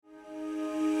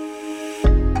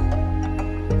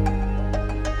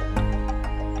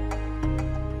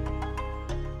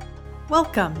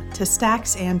Welcome to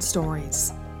Stacks and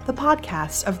Stories, the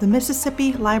podcast of the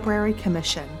Mississippi Library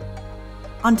Commission.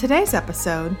 On today's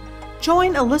episode,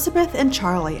 join Elisabeth and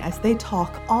Charlie as they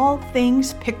talk all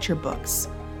things picture books.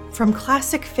 From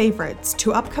classic favorites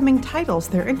to upcoming titles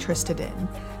they're interested in,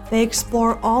 they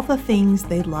explore all the things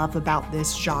they love about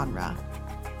this genre.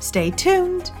 Stay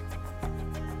tuned!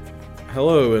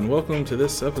 Hello and welcome to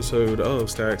this episode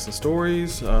of Stacks and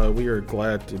Stories. We are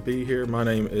glad to be here. My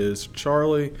name is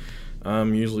Charlie.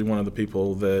 I'm usually one of the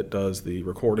people that does the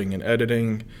recording and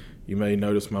editing. You may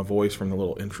notice my voice from the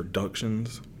little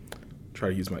introductions. Try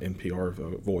to use my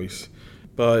NPR voice.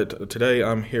 But today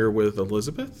I'm here with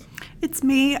Elisabeth. It's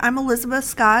me. I'm Elisabeth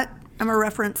Scott. I'm a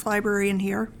reference librarian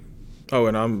here. Oh,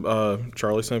 and I'm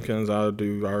Charlie Simpkins. I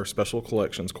do our special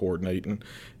collections coordinating.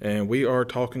 And we are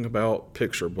talking about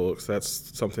picture books.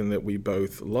 That's something that we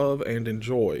both love and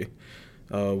enjoy.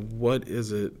 What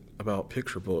is it about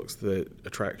picture books that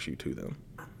attracts you to them?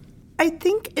 I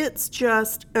think it's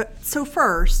just, so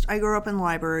first, I grew up in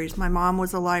libraries. My mom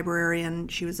was a librarian.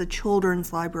 She was a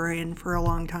children's librarian for a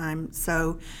long time,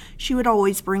 so she would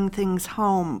always bring things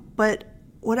home. But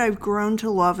what I've grown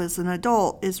to love as an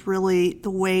adult is really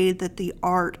the way that the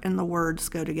art and the words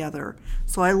go together.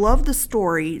 So I love the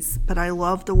stories, but I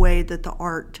love the way that the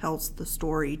art tells the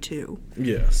story too.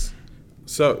 Yes.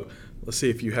 So let's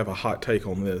see if you have a hot take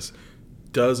on this.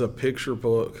 Does a picture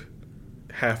book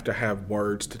have to have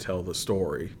words to tell the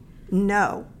story?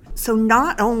 No. So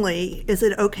not only is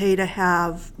it okay to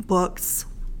have books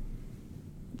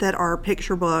that are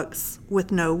picture books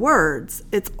with no words,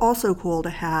 it's also cool to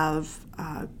have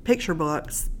picture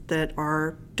books that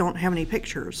don't have any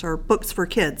pictures, or books for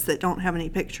kids that don't have any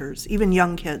pictures, even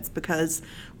young kids, because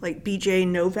like B.J.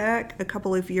 Novak a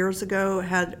couple of years ago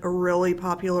had a really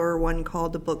popular one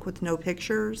called The Book with No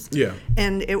Pictures. Yeah.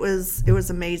 And it was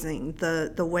amazing.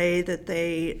 The way that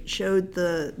they showed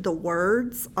the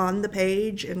words on the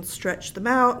page and stretched them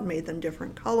out and made them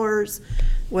different colors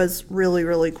was really,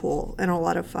 really cool and a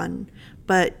lot of fun.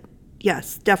 But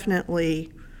yes,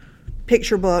 definitely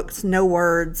picture books, no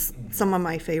words, some of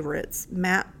my favorites.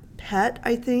 Matt Pett,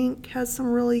 I think, has some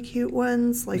really cute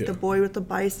ones, like The Boy with the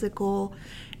Bicycle.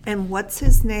 And what's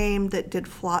his name that did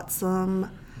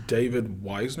Flotsam? David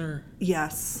Wisner?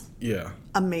 Yes. Yeah.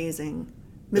 Amazing.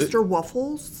 Mr.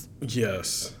 Waffles?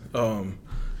 Yes.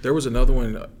 There was another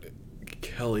one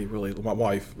my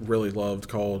wife really loved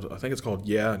I think it's called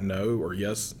Yeah, No, or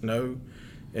Yes, No.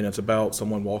 And it's about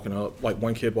someone walking up, like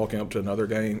one kid walking up to another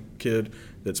kid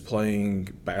that's playing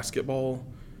basketball,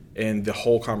 and the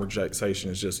whole conversation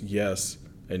is just yes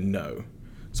and no.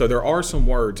 So there are some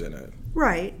words in it.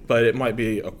 Right. But it might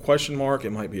be a question mark,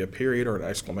 it might be a period or an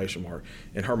exclamation mark.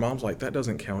 And her mom's like, that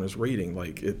doesn't count as reading.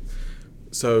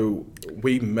 So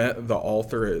we met the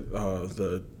author at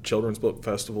the Children's Book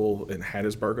Festival in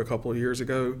Hattiesburg a couple of years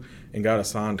ago and got a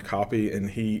signed copy,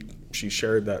 and she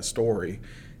shared that story.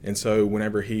 And so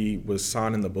whenever he was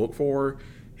signing the book for her,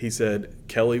 he said,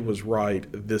 Kelly was right,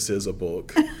 this is a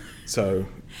book. So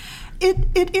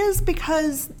It is,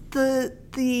 because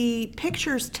the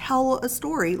pictures tell a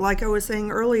story, like I was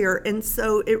saying earlier, and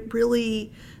so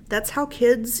that's how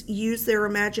kids use their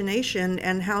imagination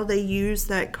and how they use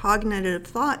that cognitive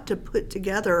thought to put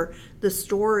together the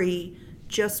story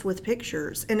just with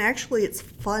pictures. And actually it's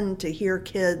fun to hear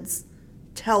kids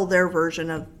tell their version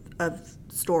of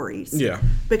stories. Yeah.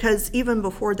 Because even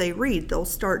before they read, they'll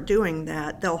start doing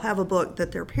that. They'll have a book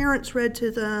that their parents read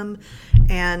to them,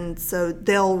 and so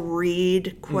they'll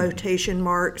read quotation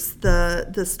marks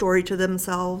the story to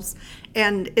themselves,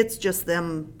 and it's just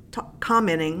them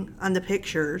commenting on the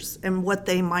pictures and what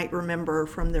they might remember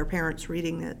from their parents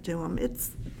reading it to them.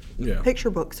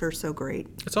 Picture books are so great.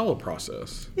 It's all a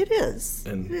process. It is.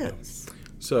 And it is.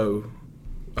 So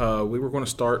we were going to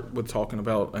start with talking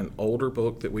about an older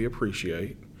book that we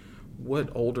appreciate. What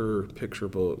older picture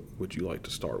book would you like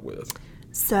to start with?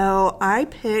 So I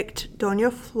picked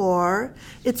Doña Flor.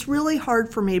 It's really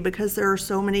hard for me because there are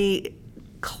so many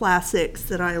classics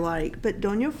that I like, but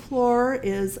Doña Flor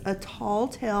is a tall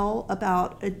tale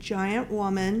about a giant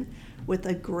woman with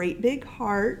a great big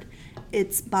heart.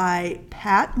 It's by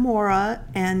Pat Mora,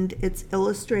 and it's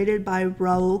illustrated by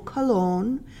Raul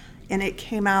Colon, and it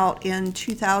came out in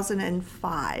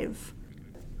 2005.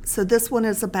 So this one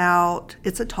is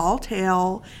it's a tall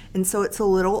tale, and so it's a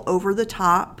little over the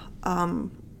top,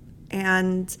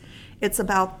 and it's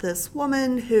about this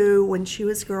woman who, when she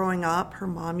was growing up, her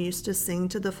mom used to sing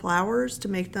to the flowers to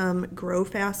make them grow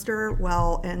faster.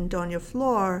 Well, in Doña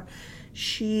Flor,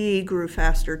 she grew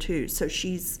faster too. So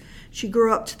she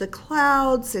grew up to the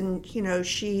clouds, and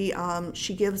she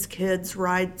gives kids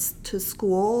rides to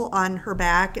school on her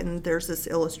back. And there's this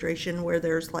illustration where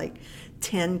there's like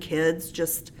 10 kids.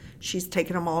 She's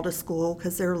taking them all to school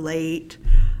because they're late.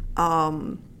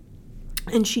 And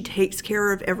she takes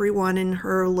care of everyone in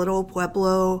her little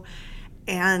pueblo.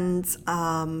 And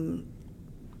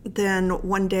then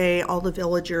one day all the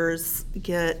villagers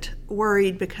get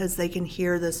worried because they can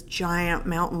hear this giant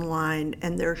mountain lion,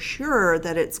 and they're sure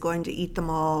that it's going to eat them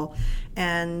all.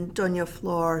 And Doña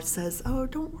Flor says, "Oh,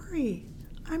 don't worry,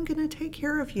 I'm going to take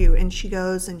care of you." And she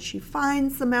goes and she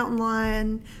finds the mountain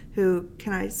lion, who,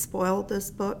 can I spoil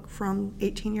this book from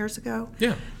 18 years ago?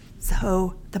 Yeah.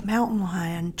 So the mountain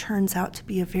lion turns out to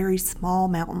be a very small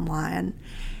mountain lion.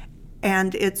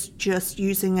 And it's just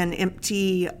using an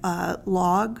empty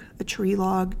log, a tree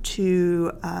log,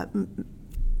 to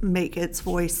make its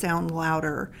voice sound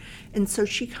louder. And so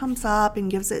she comes up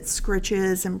and gives it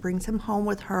scritches and brings him home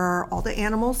with her. All the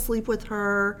animals sleep with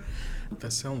her.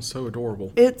 That sounds so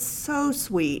adorable. It's so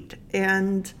sweet.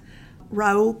 And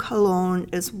Raul Colon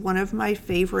is one of my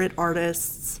favorite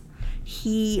artists.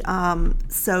 He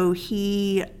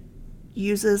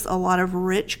uses a lot of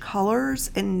rich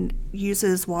colors and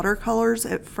uses watercolors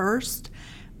at first,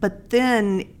 but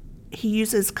then he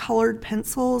uses colored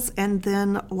pencils and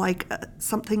then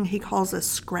something he calls a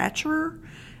scratcher,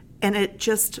 and it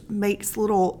just makes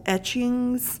little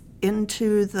etchings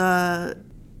into the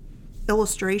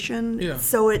illustration. Yeah.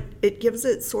 So it gives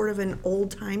it sort of an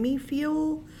old-timey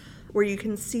feel where you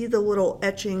can see the little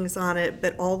etchings on it,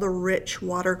 but all the rich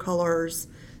watercolors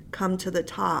come to the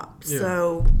top. Yeah.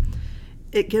 So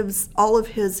it gives, all of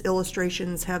his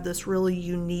illustrations have this really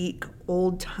unique,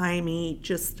 old-timey,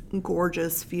 just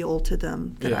gorgeous feel to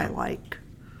them that I like.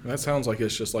 That sounds like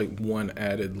it's just like one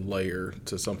added layer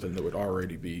to something that would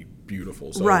already be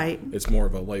beautiful. So right. It's more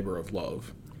of a labor of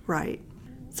love. Right.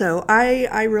 So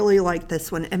I really like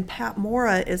this one. And Pat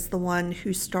Mora is the one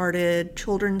who started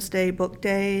Children's Day Book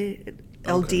Day,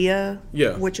 El Dia,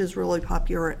 which is really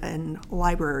popular in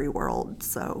library world.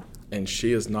 So. And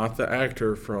she is not the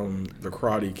actor from The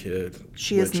Karate Kid,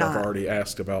 which I've already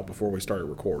asked about before we started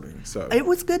recording. So it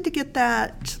was good to get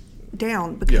that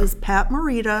down because Pat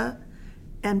Morita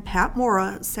and Pat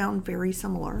Mora sound very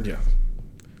similar. Yeah.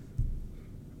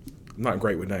 I'm not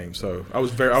great with names, so I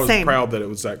was proud that it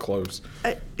was that close.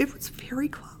 It was very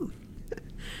close.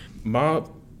 My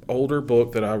older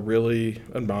book that I really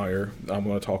admire, I'm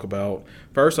going to talk about.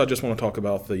 First, I just want to talk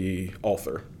about the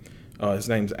author. His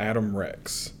name's Adam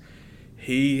Rex.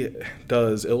 He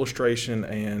does illustration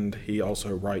and he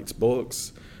also writes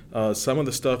books. Some of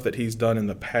the stuff that he's done in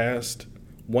the past,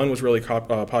 one was really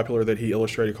popular that he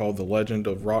illustrated called The Legend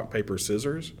of Rock, Paper,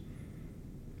 Scissors.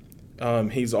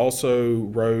 He's also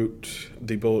wrote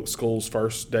the book School's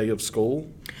First Day of School.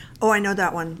 Oh, I know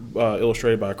that one.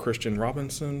 Illustrated by Christian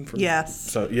Robinson.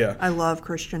 Yes. So, yeah. I love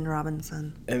Christian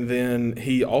Robinson. And then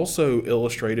he also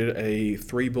illustrated a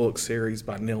 3-book series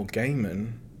by Neil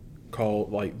Gaiman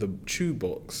called the Chew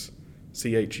books.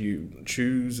 CHU.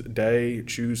 Choose Day,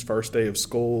 Choose First Day of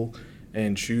School,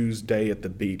 and Choose Day at the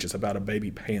Beach. It's about a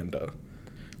baby panda.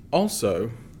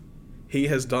 Also, he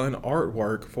has done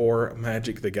artwork for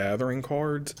Magic the Gathering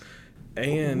cards,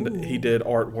 and he did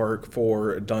artwork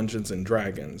for Dungeons and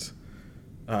Dragons.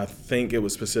 I think it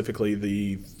was specifically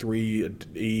the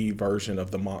 3E version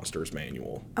of the Monsters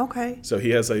Manual. Okay. So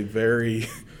he has a very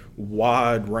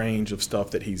wide range of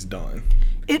stuff that he's done.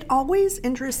 It always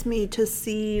interests me to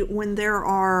see when there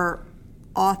are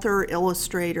author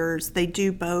illustrators, they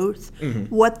do both,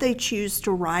 what they choose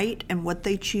to write and what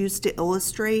they choose to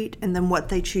illustrate, and then what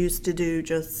they choose to do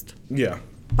just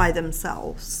by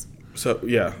themselves. So,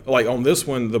 on this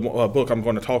one, the book I'm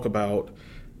going to talk about,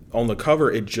 on the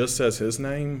cover, it just says his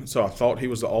name, so I thought he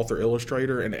was the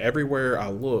author-illustrator, and everywhere I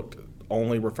looked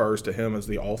only refers to him as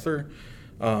the author.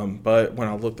 But when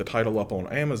I looked the title up on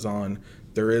Amazon,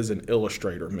 there is an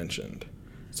illustrator mentioned.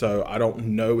 So I don't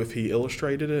know if he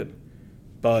illustrated it,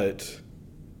 but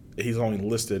he's only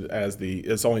listed as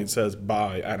it only says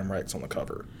by Adam Rex on the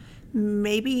cover.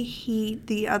 Maybe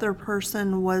the other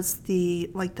person was the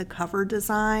cover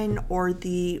design, or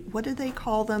what do they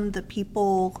call them? The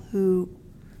people who,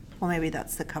 well, maybe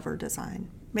that's the cover design.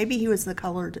 Maybe he was the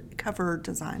cover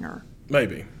designer.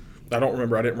 Maybe. I don't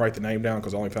remember. I didn't write the name down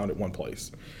because I only found it one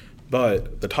place.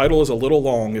 But the title is a little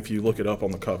long if you look it up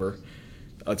on the cover.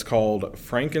 It's called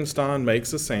Frankenstein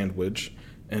Makes a Sandwich,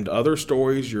 and Other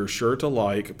Stories You're Sure to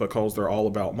Like because they're all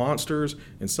about monsters,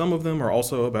 and some of them are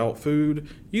also about food.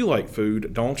 You like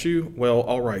food, don't you? Well,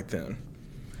 all right then.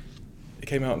 It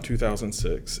came out in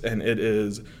 2006, and it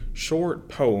is short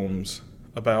poems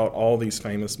about all these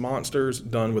famous monsters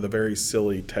done with a very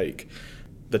silly take.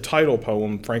 The title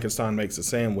poem, Frankenstein Makes a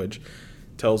Sandwich,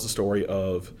 tells the story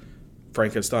of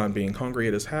Frankenstein being hungry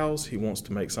at his house. He wants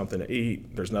to make something to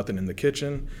eat. There's nothing in the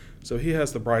kitchen. So he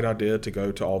has the bright idea to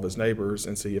go to all of his neighbors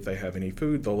and see if they have any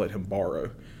food they'll let him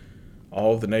borrow.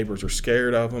 All of the neighbors are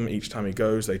scared of him. Each time he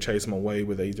goes, they chase him away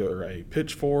with either a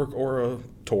pitchfork or a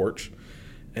torch.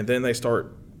 And then they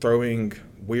start throwing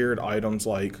weird items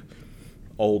like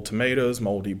old tomatoes,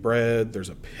 moldy bread. There's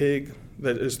a pig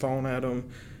that is thrown at him.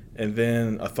 And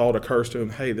then a thought occurs to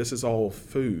him, hey, this is all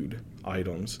food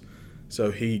items. So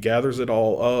he gathers it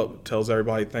all up, tells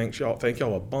everybody, thank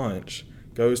y'all a bunch,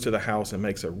 goes to the house and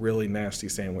makes a really nasty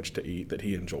sandwich to eat that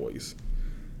he enjoys.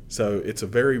 So it's a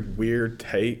very weird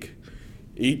take.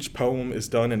 Each poem is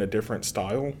done in a different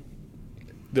style.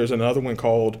 There's another one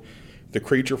called The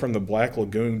Creature from the Black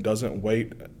Lagoon Doesn't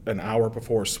Wait an Hour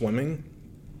Before Swimming.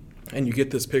 And you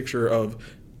get this picture of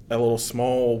a little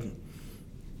small,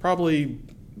 probably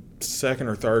second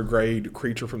or third grade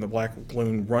creature from the Black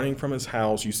Lagoon running from his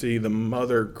house. You see the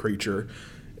mother creature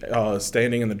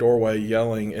standing in the doorway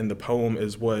yelling, and the poem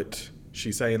is what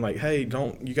she's saying, like, hey,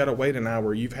 you got to wait an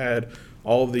hour. You've had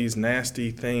all of these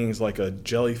nasty things like a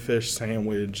jellyfish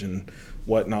sandwich and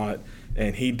whatnot,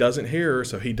 and he doesn't hear her,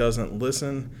 so he doesn't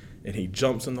listen, and he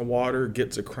jumps in the water,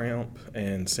 gets a cramp,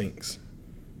 and sinks.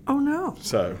 Oh, no.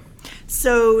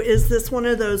 So is this one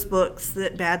of those books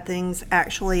that bad things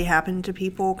actually happen to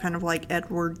people, kind of like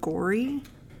Edward Gorey?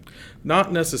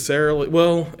 Not necessarily.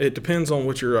 Well, it depends on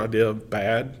what your idea of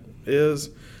bad is.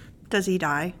 Does he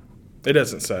die? It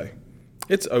doesn't say.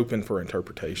 It's open for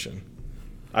interpretation.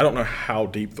 I don't know how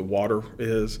deep the water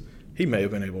is. He may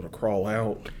have been able to crawl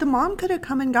out. The mom could have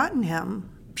come and gotten him.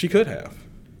 She could have.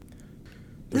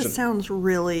 This sounds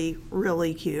really,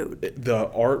 really cute. The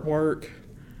artwork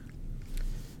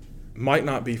might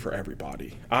not be for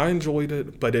everybody. I enjoyed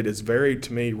it, but it is very,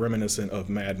 to me, reminiscent of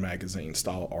Mad Magazine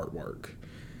style artwork.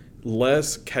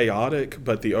 Less chaotic,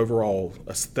 but the overall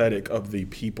aesthetic of the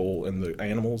people and the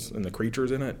animals and the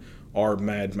creatures in it are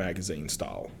Mad Magazine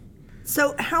style.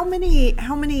 So how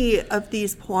many of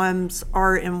these poems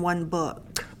are in one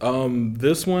book?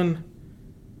 This one,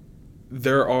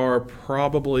 there are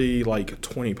probably like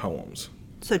 20 poems.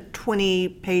 So 20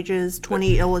 pages,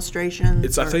 20 illustrations?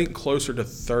 It's, I think, closer to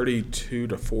 32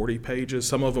 to 40 pages.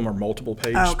 Some of them are multiple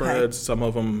page spreads. Some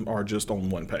of them are just on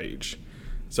one page.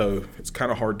 So it's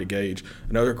kind of hard to gauge.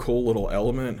 Another cool little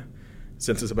element,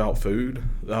 since it's about food,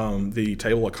 the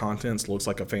table of contents looks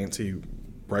like a fancy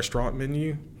restaurant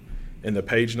menu. And the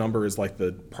page number is like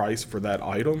the price for that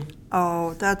item.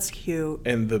 Oh, that's cute.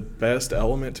 And the best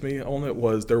element to me on it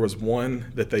was there was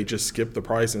one that they just skipped the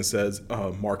price and says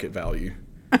market value.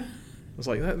 I was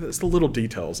like, that's the little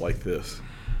details like this.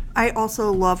 I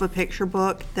also love a picture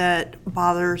book that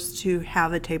bothers to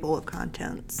have a table of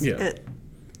contents. Yeah. It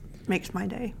makes my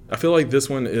day. I feel like this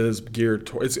one is geared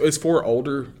towards, it's for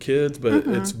older kids, but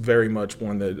it's very much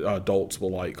one that adults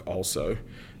will like also.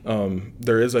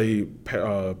 There is a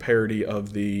parody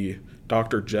of the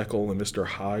Dr. Jekyll and Mr.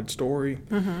 Hyde story,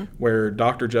 where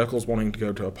Dr. Jekyll's wanting to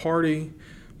go to a party,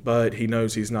 but he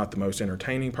knows he's not the most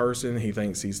entertaining person. He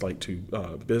thinks he's like too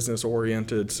business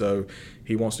oriented, so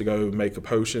he wants to go make a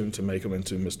potion to make him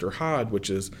into Mr. Hyde,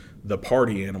 which is the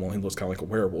party animal. He looks kind of like a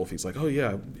werewolf. He's like, oh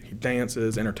yeah, he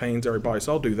dances, entertains everybody,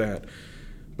 so I'll do that.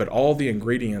 But all the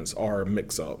ingredients are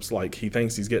mix-ups. Like, he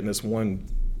thinks he's getting this one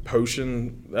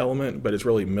potion element, but it's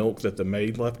really milk that the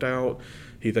maid left out.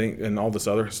 And all this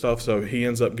other stuff. So he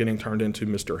ends up getting turned into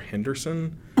Mr.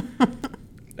 Henderson.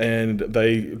 And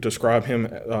they describe him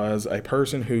as a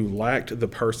person who lacked the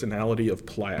personality of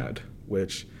Plaid,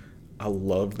 which I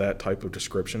love that type of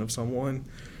description of someone.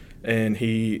 And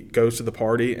he goes to the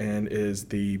party and is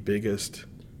the biggest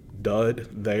dud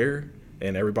there.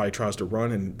 And everybody tries to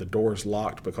run, and the door is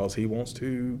locked because he wants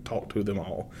to talk to them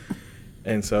all.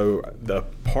 And so the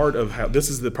part of how this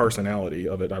is the personality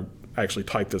of it. I actually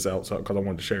typed this out because I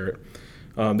wanted to share it.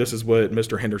 This is what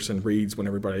Mr. Henderson reads when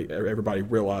everybody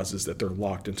realizes that they're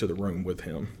locked into the room with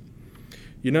him.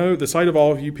 You know, the sight of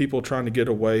all of you people trying to get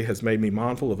away has made me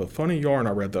mindful of a funny yarn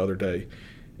I read the other day.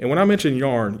 And when I mention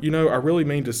yarn, you know, I really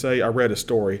mean to say I read a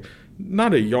story,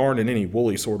 not a yarn in any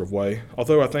woolly sort of way,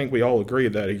 although I think we all agree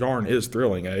that a yarn is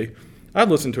thrilling, eh? I'd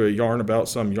listen to a yarn about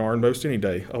some yarn most any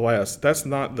day. Alas, that's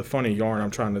not the funny yarn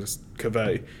I'm trying to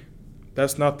convey.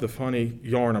 That's not the funny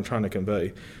yarn I'm trying to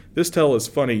convey. This tale is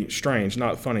funny, strange,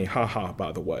 not funny, ha-ha,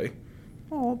 by the way.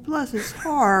 Oh, bless his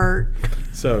heart.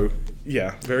 So,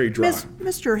 yeah, very dry.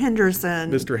 Mr.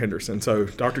 Henderson. Mr. Henderson. So,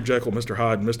 Dr. Jekyll, Mr.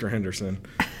 Hyde, Mr. Henderson.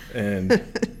 And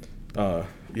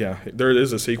Yeah, there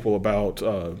is a sequel about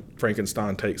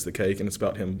Frankenstein takes the cake, and it's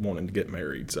about him wanting to get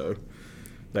married. So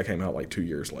that came out like 2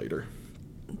 years later.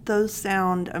 Those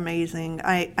sound amazing.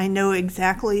 I know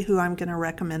exactly who I'm going to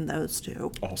recommend those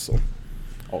to.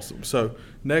 Awesome. So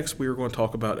next we are going to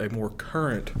talk about a more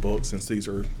current book, since these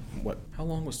are, how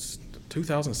long was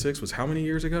 2006? Was how many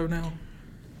years ago now?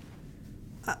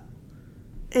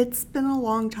 It's been a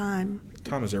long time.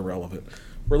 Time is irrelevant.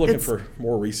 We're looking for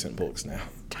more recent books now.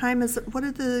 Time is, what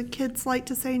do the kids like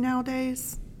to say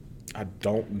nowadays? I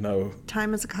don't know.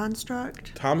 Time is a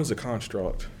construct? Time is a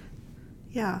construct.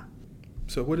 Yeah.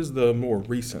 So what is the more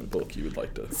recent book you would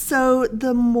like to? So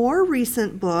the more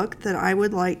recent book that I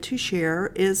would like to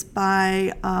share is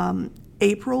by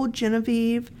April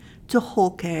Genevieve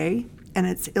Teholke, and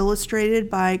it's illustrated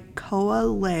by Koa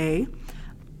Lei.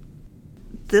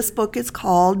 This book is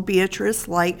called Beatrice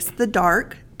Likes the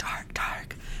Dark.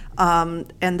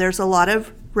 And there's a lot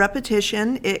of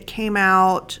repetition. It came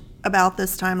out about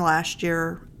this time last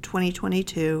year,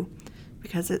 2022,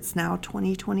 because it's now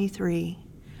 2023.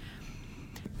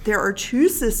 There are two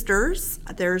sisters.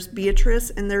 There's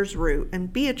Beatrice and there's Rue.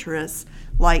 And Beatrice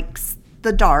likes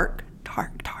the dark,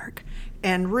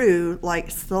 and Rue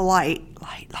likes the light.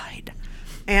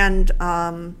 And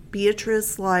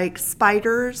Beatrice likes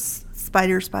spiders,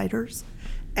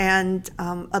 and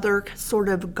other sort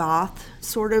of goth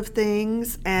sort of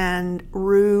things. And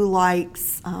Rue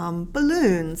likes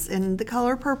balloons in the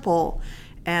color purple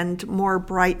and more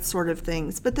bright sort of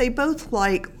things. But they both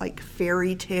like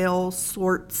fairy tale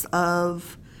sorts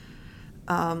of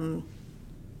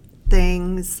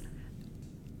things.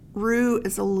 Rue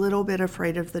is a little bit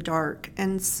afraid of the dark.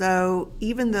 And so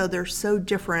even though they're so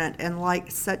different and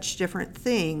like such different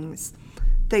things,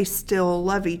 they still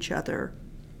love each other.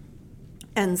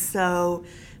 And so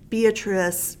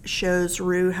Beatrice shows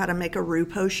Rue how to make a Rue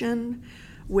potion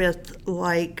with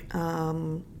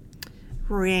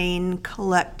rain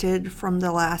collected from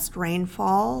the last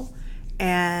rainfall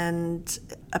and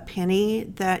a penny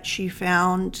that she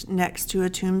found next to a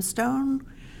tombstone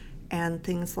and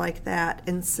things like that.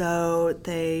 And so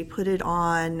they put it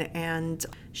on, and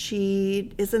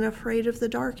she isn't afraid of the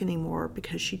dark anymore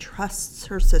because she trusts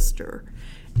her sister.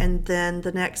 And then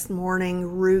the next morning,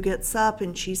 Rue gets up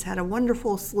and she's had a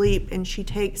wonderful sleep, and she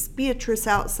takes Beatrice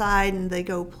outside and they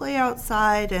go play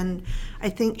outside. And I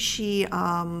think she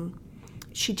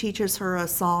teaches her a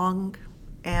song.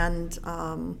 And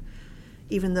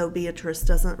even though Beatrice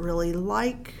doesn't really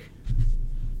like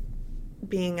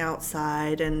being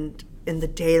outside and in the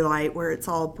daylight where it's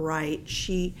all bright,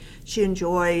 she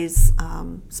enjoys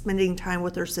spending time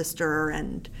with her sister.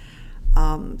 And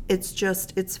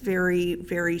it's very,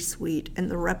 very sweet,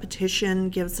 and the repetition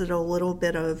gives it a little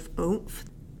bit of oomph.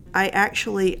 I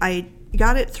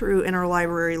got it through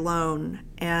interlibrary loan,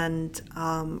 and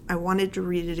I wanted to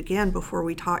read it again before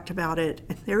we talked about it.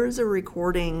 And there is a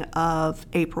recording of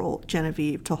April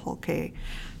Genevieve Teholke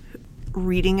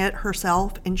reading it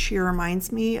herself, and she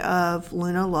reminds me of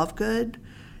Luna Lovegood.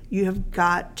 You have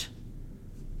got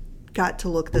to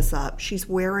look this up. She's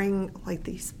wearing like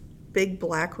these big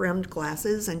black rimmed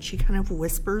glasses, and she kind of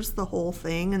whispers the whole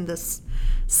thing in this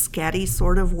scatty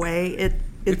sort of way.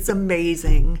 It's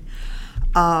amazing.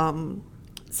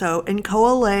 So in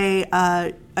Koa Lei,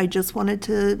 I just wanted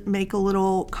to make a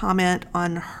little comment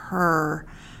on her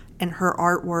and her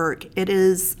artwork. It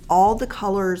is, all the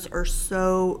colors are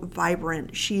so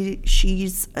vibrant.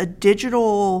 She's a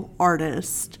digital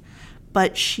artist,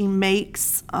 but she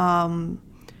makes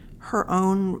her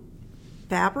own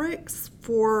fabrics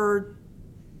for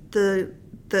the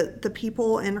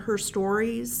people in her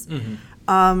stories,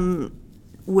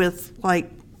 with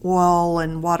like oil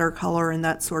and watercolor and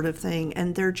that sort of thing.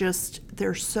 And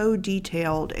they're so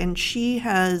detailed, and she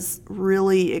has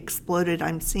really exploded.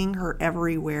 I'm seeing her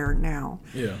everywhere now.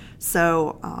 Yeah.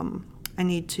 So I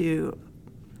need to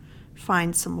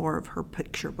find some more of her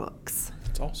picture books.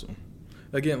 That's awesome.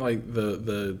 Again, like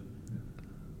the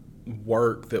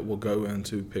work that will go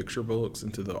into picture books,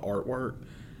 into the artwork,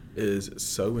 is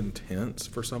so intense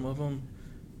for some of them.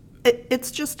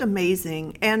 It's just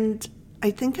amazing. And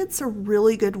I think it's a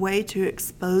really good way to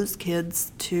expose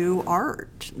kids to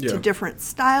art, to different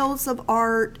styles of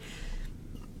art.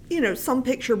 You know, some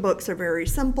picture books are very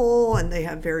simple and they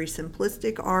have very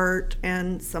simplistic art,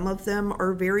 and some of them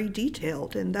are very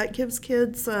detailed, and that gives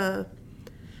kids a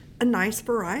nice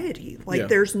variety. Like,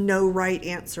 there's no right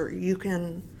answer. You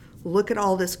can look at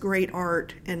all this great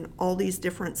art and all these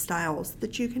different styles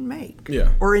that you can make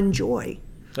or enjoy.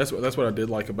 That's what I did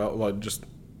like about just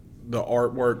the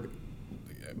artwork.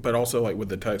 but also like with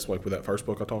the text, like with that first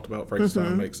book I talked about,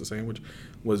 Frankenstein Makes a Sandwich,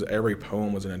 was every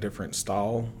poem was in a different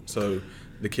style. So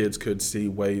the kids could see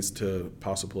ways to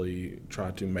possibly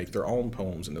try to make their own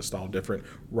poems in the style, different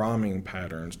rhyming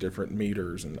patterns, different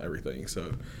meters and everything.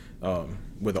 So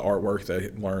with the artwork, they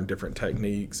learned different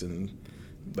techniques, and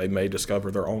they may discover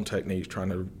their own techniques trying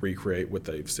to recreate what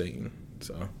they've seen.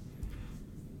 So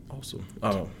awesome.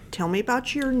 Tell me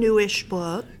about your newish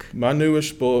book. My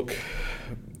newish book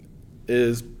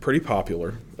is pretty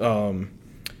popular. The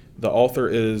author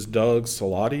is Doug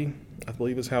Salati, I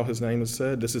believe is how his name is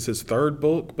said. This is his third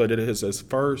book, but it is his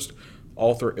first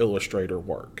author-illustrator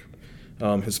work.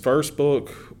 His first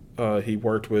book, he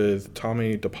worked with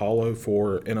Tommy DePaulo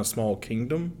for In a Small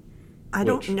Kingdom. I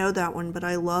don't know that one, but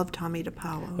I love Tommy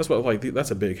DePaulo.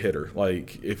 That's a big hitter.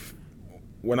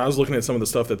 When I was looking at some of the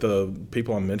stuff that the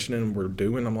people I'm mentioning were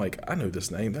doing, I'm like, I know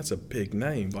this name. That's a big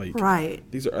name. Right.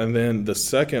 And then the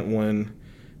second one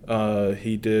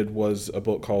he did was a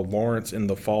book called Lawrence in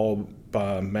the Fall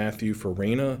by Matthew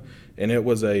Farina, and it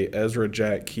was a Ezra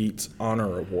Jack Keats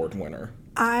Honor Award winner.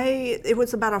 It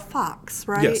was about a fox,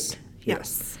 right?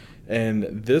 Yes. And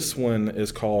this one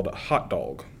is called Hot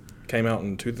Dog. Came out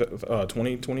in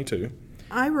 2022.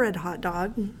 I read Hot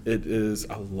Dog.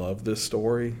 I love this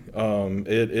story.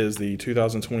 It is the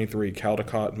 2023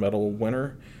 Caldecott Medal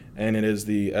winner, and it is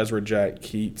the Ezra Jack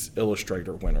Keats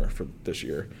Illustrator winner for this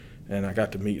year. And I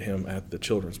got to meet him at the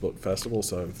Children's Book Festival,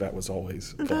 so that was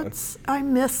always fun. I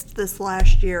missed this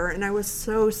last year, and I was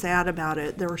so sad about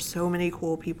it. There were so many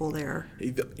cool people there.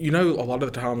 You know, a lot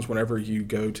of the times whenever you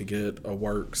go to get a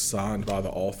work signed by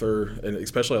the author, and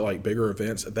especially at like bigger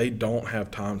events, they don't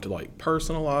have time to like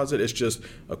personalize it. It's just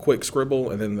a quick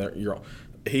scribble, and then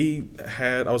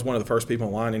I was one of the first people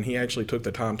in line, and he actually took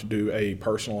the time to do a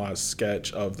personalized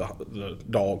sketch of the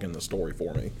dog in the story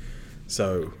for me.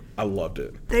 So I loved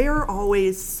it. They are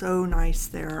always so nice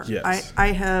there. Yes.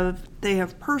 They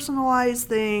have personalized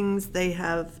things. They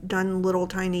have done little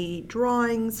tiny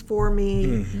drawings for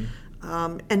me.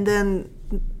 And then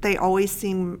they always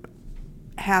seem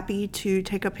happy to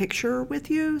take a picture with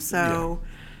you. So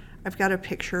I've got a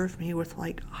picture of me with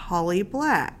like Holly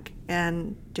Black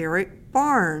and Derek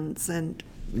Barnes, and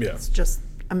it's just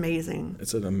amazing.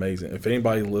 It's an amazing. If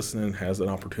anybody listening has an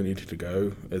opportunity to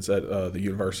go, it's at the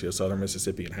University of Southern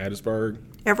Mississippi in Hattiesburg.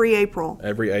 Every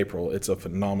April. It's a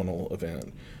phenomenal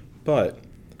event. But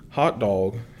Hot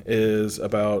Dog is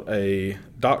about a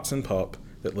dachshund pup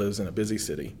that lives in a busy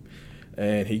city.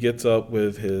 And he gets up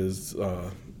with his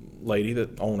lady, the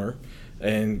owner,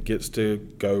 and gets to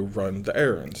go run the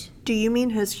errands. Do you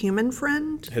mean his human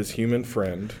friend? His human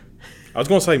friend. I was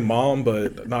going to say mom,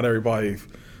 but not everybody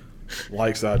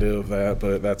likes the idea of that,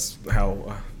 but that's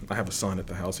how I have a son at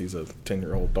the house. He's a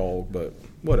 10-year-old dog, but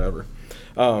whatever.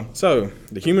 So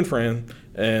the human friend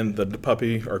and the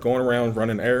puppy are going around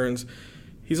running errands.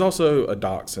 He's also a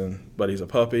dachshund, but he's a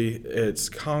puppy. It's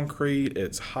concrete.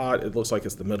 It's hot. It looks like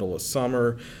it's the middle of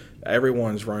summer.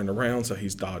 Everyone's running around, so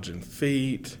he's dodging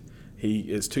feet.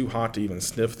 It's too hot to even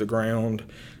sniff the ground.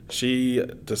 She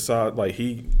decides,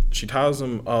 she ties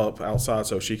him up outside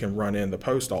so she can run in the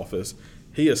post office.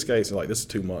 He escapes and this is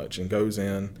too much, and goes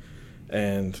in,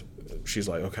 and she's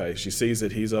like, okay. She sees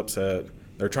that he's upset.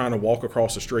 They're trying to walk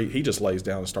across the street. He just lays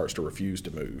down and starts to refuse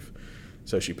to move.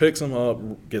 So she picks him up,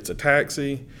 gets a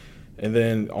taxi, and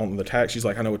then on the taxi, she's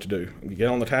like, I know what to do. You get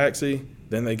on the taxi,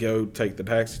 then they go take the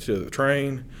taxi to the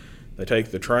train. They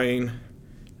take the train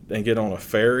and get on a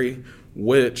ferry,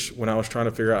 which, when I was trying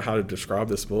to figure out how to describe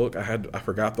this book, I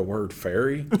forgot the word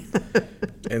ferry.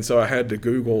 And so I had to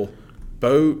Google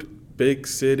boat, big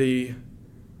city,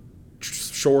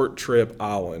 short trip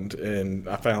island, and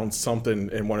I found something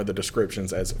in one of the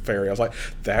descriptions as a ferry. I was like,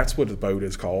 that's what the boat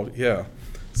is called. Yeah.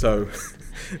 So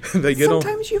they get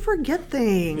Sometimes you forget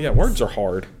things. Yeah, words are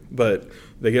hard. But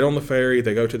they get on the ferry.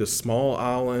 They go to this small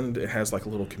island. It has a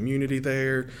little community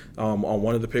there. On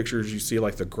one of the pictures, you see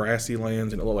the grassy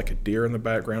lands, and it looks like a deer in the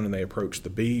background, and they approach the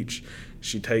beach.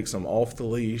 She takes him off the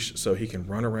leash so he can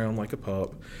run around like a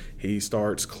pup. He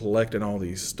starts collecting all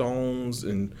these stones,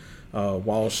 and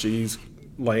while she's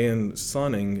laying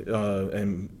sunning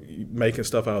and making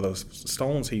stuff out of those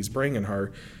stones he's bringing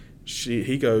her,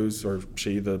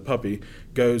 the puppy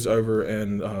goes over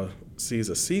and sees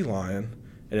a sea lion,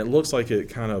 and it looks like it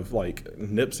kind of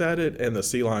nips at it, and the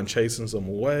sea lion chases him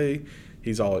away.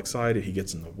 He's all excited. He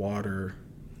gets in the water.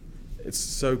 It's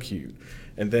so cute.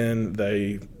 And then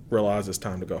they realize it's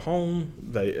time to go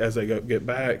home. As they get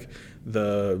back,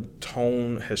 the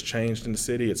tone has changed in the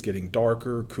city. It's getting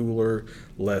darker, cooler,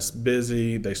 less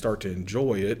busy. They start to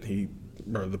enjoy it.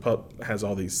 The pup has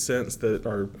all these scents that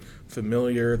are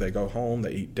familiar. They go home.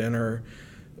 They eat dinner.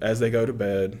 as they go to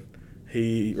bed,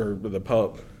 the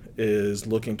pup is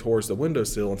looking towards the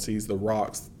windowsill and sees the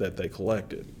rocks that they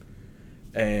collected.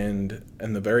 And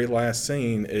in the very last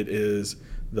scene, it is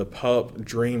the pup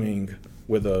dreaming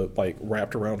with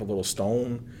wrapped around a little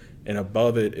stone, and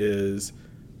above it is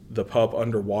the pup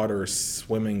underwater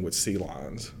swimming with sea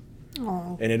lions.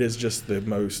 Aww. And it is just the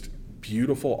most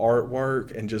beautiful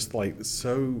artwork and just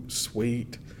so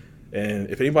sweet. And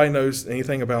if anybody knows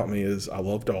anything about me, is I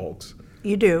love dogs.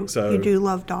 You do. So you do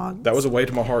love dogs. That was a way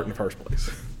to my heart in the first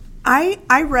place.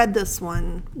 I read this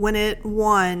one. When it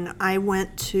won, I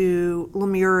went to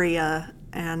Lemuria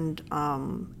and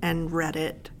read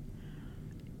it.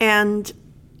 And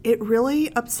it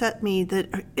really upset me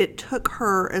that it took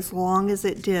her as long as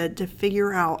it did to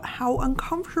figure out how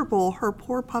uncomfortable her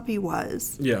poor puppy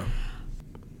was. Yeah.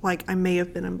 I may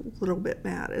have been a little bit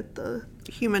mad at the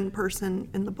human person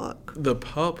in the book. The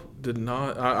pup did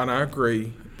not, and I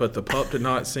agree, but the pup did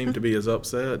not seem to be as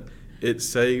upset. It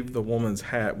saved the woman's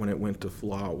hat when it went to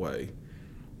fly away.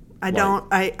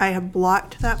 I have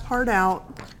blocked that part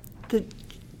out.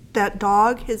 That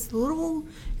dog, his little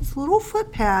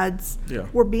foot pads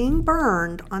were being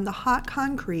burned on the hot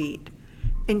concrete,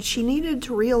 and she needed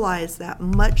to realize that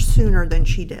much sooner than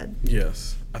she did.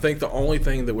 Yes. I think the only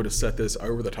thing that would have set this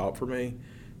over the top for me,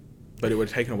 but it would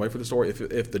have taken away from the story,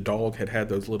 if the dog had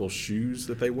those little shoes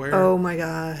that they wear. Oh my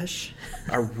gosh.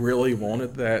 I really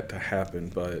wanted that to happen,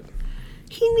 but...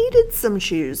 He needed some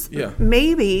shoes. Yeah.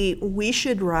 Maybe we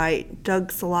should write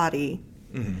Doug Salati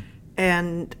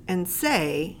and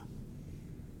say,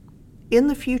 in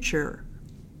the future,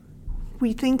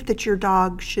 we think that your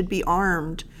dog should be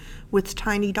armed with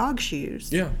tiny dog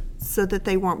shoes. Yeah. So that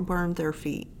they won't burn their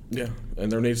feet. Yeah, and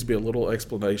there needs to be a little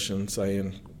explanation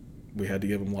saying we had to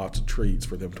give them lots of treats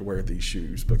for them to wear these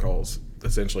shoes, because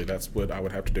essentially that's what I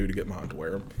would have to do to get mine to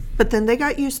wear them. But then they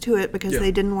got used to it because they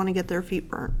didn't want to get their feet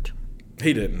burnt.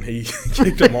 He didn't. He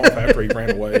kicked them off after he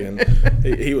ran away, and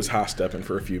he was high-stepping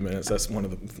for a few minutes. That's one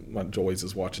of my joys,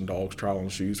 is watching dogs try on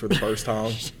shoes for the first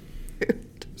time.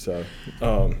 So,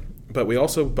 but we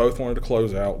also both wanted to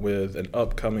close out with an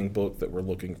upcoming book that we're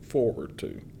looking forward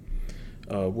to.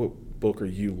 What book are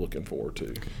you looking forward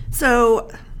to?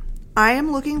 So I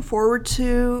am looking forward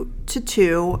to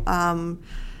two.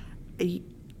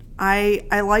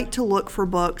 I like to look for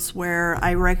books where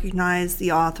I recognize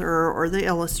the author or the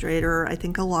illustrator. I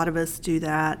think a lot of us do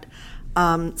that.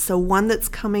 So one that's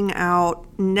coming out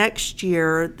next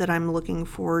year that I'm looking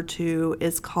forward to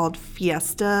is called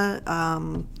Fiesta,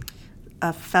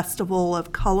 a Festival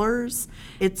of Colors.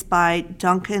 It's by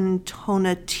Duncan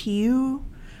Tonatiu.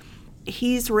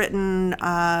 He's written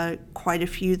quite a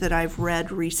few that I've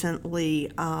read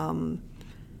recently,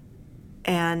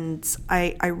 and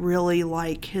I really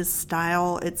like his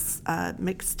style. It's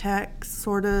mixed text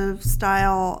sort of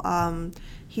style.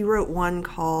 He wrote one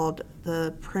called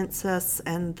The Princess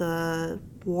and the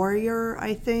Warrior,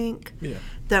 I think,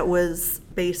 that was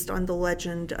based on the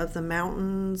legend of the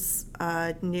mountains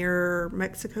near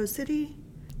Mexico City.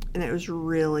 And it was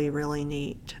really, really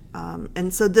neat.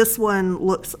 And so this one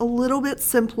looks a little bit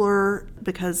simpler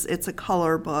because it's a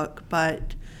color book,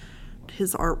 but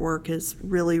his artwork is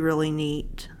really, really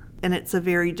neat. And it's a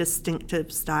very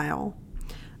distinctive style.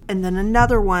 And then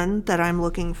another one that I'm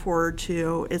looking forward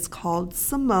to is called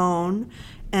Simone,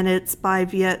 and it's by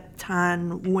Viet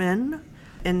Thanh Nguyen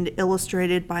and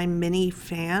illustrated by Minnie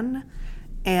Phan.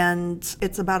 And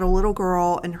it's about a little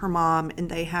girl and her mom, and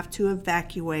they have to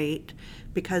evacuate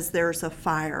because there's a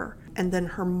fire. And then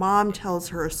her mom tells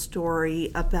her a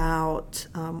story about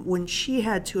when she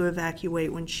had to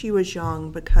evacuate when she was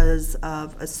young because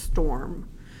of a storm.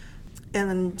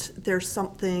 And there's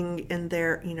something in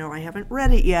there, I haven't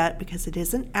read it yet because it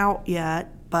isn't out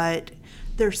yet, but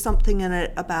there's something in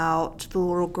it about the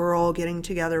little girl getting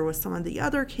together with some of the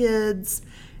other kids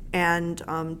and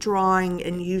drawing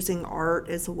and using art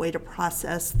as a way to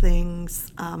process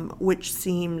things, which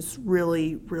seems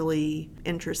really, really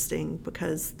interesting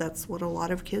because that's what a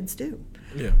lot of kids do.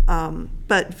 Yeah.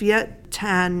 But Viet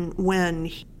Thanh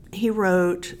Nguyen, he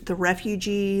wrote The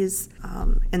Refugees,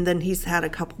 and then he's had a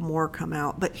couple more come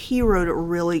out. But he wrote a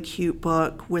really cute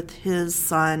book with his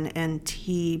son and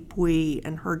Thi Bui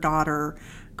and her daughter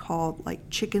called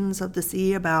Chickens of the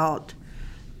Sea, about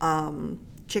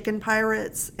chicken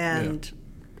pirates, and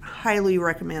highly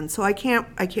recommend. So I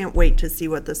can't wait to see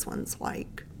what this one's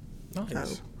like.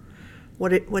 Nice. So,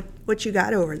 what you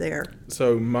got over there?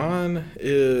 So mine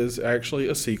is actually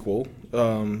a sequel.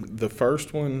 The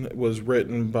first one was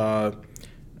written by,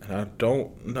 and I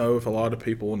don't know if a lot of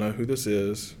people will know who this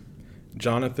is,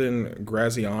 Jonathan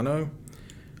Graziano.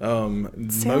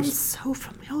 Sounds so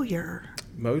familiar.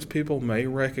 Most people may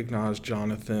recognize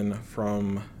Jonathan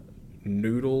from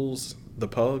Noodles the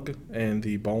Pug and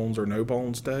the Bones or No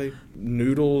Bones Day.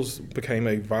 Noodles became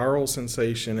a viral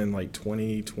sensation in like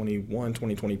 2021,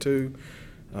 2022.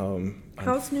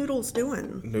 How's Noodles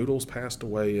doing? Noodles passed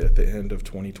away at the end of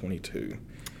 2022.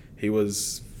 He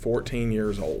was 14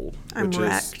 years old, which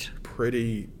is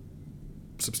pretty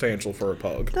substantial for a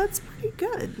pug. That's pretty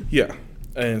good. Yeah.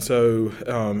 And so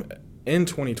in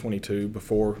 2022,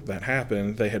 before that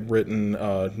happened, they had written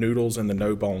Noodles and the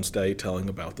No Bones Day telling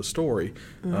about the story.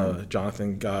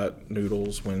 Jonathan got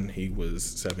Noodles when he was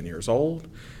 7 years old.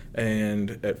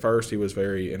 And at first he was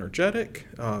very energetic.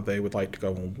 They would like to go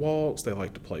on walks. They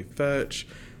liked to play fetch,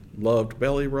 loved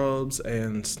belly rubs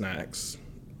and snacks.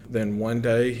 Then one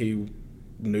day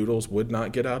Noodles would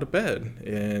not get out of bed.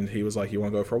 And he was like, you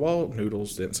want to go for a walk?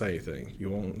 Noodles didn't say anything. You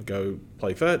want to go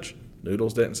play fetch?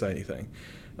 Noodles didn't say anything.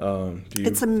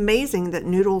 It's amazing that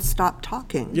Noodles stopped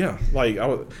talking. Yeah, like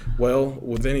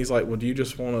then he's like, well, do you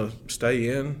just want to stay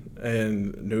in?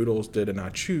 And Noodles did an I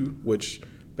chew, which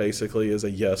basically is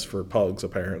a yes for pugs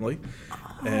apparently.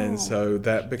 And so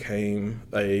that became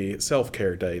a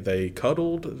self-care day. They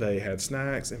cuddled, they had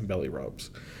snacks and belly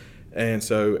rubs. And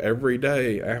so every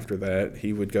day after that,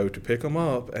 he would go to pick them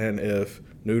up, and if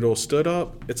Noodles stood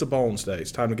up, it's a Bones Day.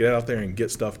 It's time to get out there and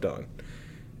get stuff done.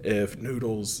 If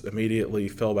Noodles immediately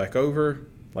fell back over,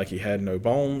 like he had no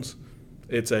bones,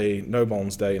 it's a No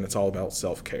Bones Day, and it's all about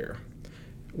self-care,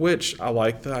 which I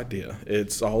like the idea.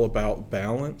 It's all about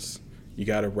balance. You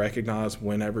got to recognize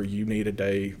whenever you need a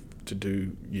day to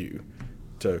do you,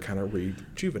 to kind of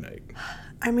rejuvenate.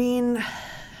 I mean,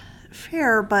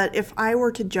 fair, but if I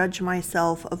were to judge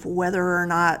myself of whether or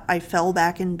not I fell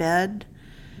back in bed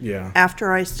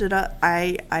after I stood up,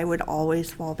 I would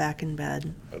always fall back in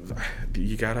bed.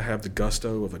 You got to have the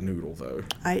gusto of a noodle, though.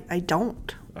 I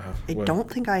don't. I don't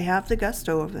think I have the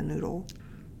gusto of a noodle.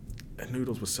 And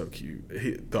Noodles was so cute.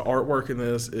 The artwork in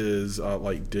this is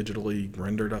like digitally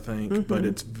rendered, I think, but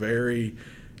it's very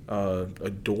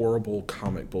adorable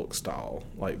comic book style,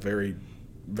 like very,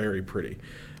 very pretty.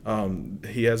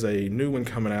 He has a new one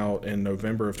coming out in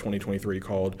November of 2023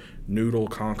 called Noodle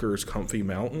Conquers Comfy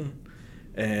Mountain.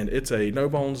 And it's a No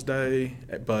Bones Day,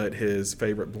 but his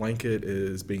favorite blanket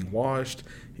is being washed.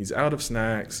 He's out of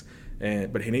snacks,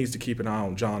 but he needs to keep an eye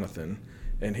on Jonathan.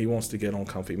 And he wants to get on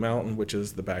Comfy Mountain, which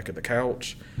is the back of the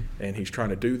couch. And he's trying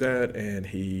to do that, and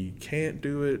he can't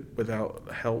do it without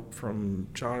help from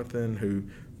Jonathan, who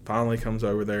finally comes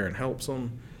over there and helps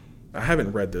him. I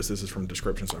haven't read this. This is from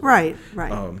descriptions. Right.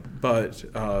 But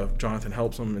Jonathan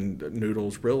helps him, and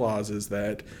Noodles realizes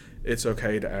that it's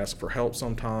okay to ask for help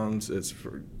sometimes. It's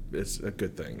a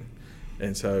good thing.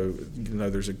 And so,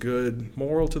 there's a good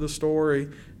moral to the story.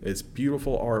 It's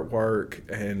beautiful artwork,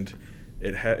 and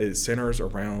it centers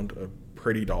around a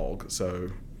pretty dog. So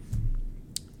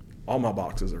all my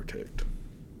boxes are ticked.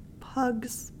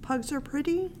 Pugs are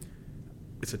pretty?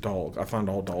 It's a dog. I find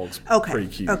all dogs pretty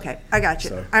cute. Okay, I got you.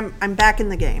 So, I'm back in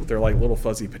the game. They're like little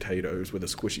fuzzy potatoes with a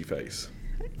squishy face.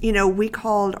 We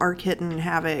called our kitten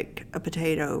Havoc a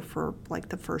potato for like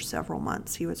the first several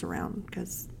months he was around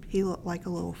because he looked like a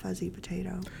little fuzzy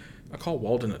potato. I call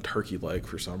Walden a turkey leg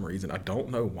for some reason. I don't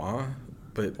know why,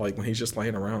 but like when he's just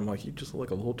laying around, I'm like, you just look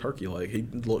like a little turkey leg. He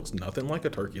looks nothing like a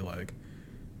turkey leg.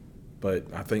 But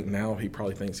I think now he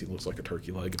probably thinks he looks like a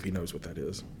turkey leg if he knows what that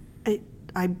is.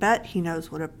 I bet he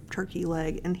knows what a turkey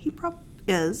leg, and he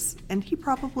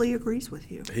probably agrees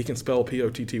with you. He can spell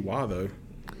Potty though.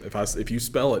 If you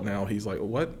spell it now, he's like,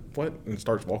 what, and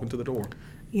starts walking to the door.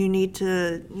 You need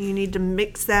to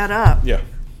mix that up. Yeah.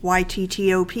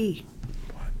 YTTOP.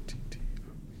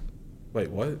 Wait,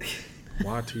 what?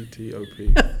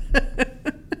 YTTOP.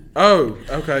 Oh,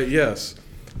 okay, yes.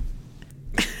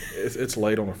 It's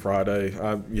late on a Friday.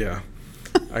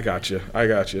 I got you.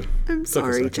 I'm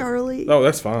sorry, Charlie. Oh,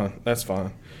 that's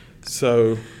fine.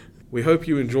 So we hope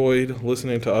you enjoyed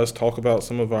listening to us talk about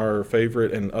some of our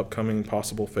favorite and upcoming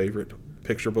possible favorite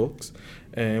picture books.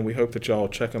 And we hope that y'all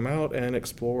check them out and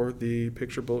explore the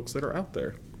picture books that are out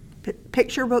there.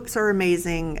 Picture books are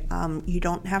amazing. You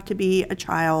don't have to be a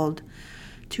child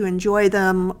to enjoy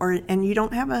them, and you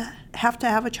don't have to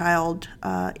have a child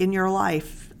in your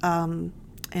life in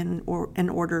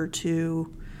order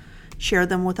to share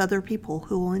them with other people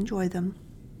who will enjoy them.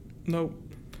 No.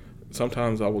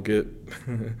 Sometimes I'll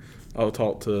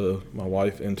talk to my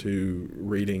wife into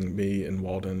reading me and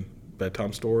Walden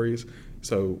bedtime stories,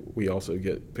 so we also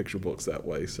get picture books that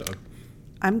way. So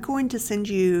I'm going to send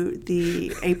you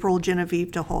the April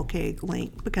Genevieve to Whole Cake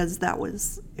link because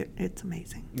it's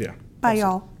amazing. Yeah. Bye, awesome.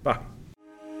 y'all. Bye.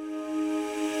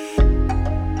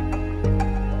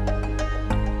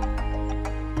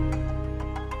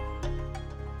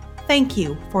 Thank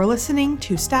you for listening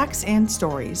to Stacks and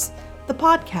Stories, the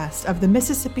podcast of the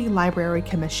Mississippi Library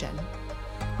Commission.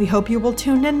 We hope you will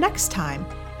tune in next time,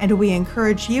 and we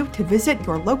encourage you to visit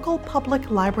your local public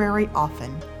library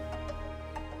often.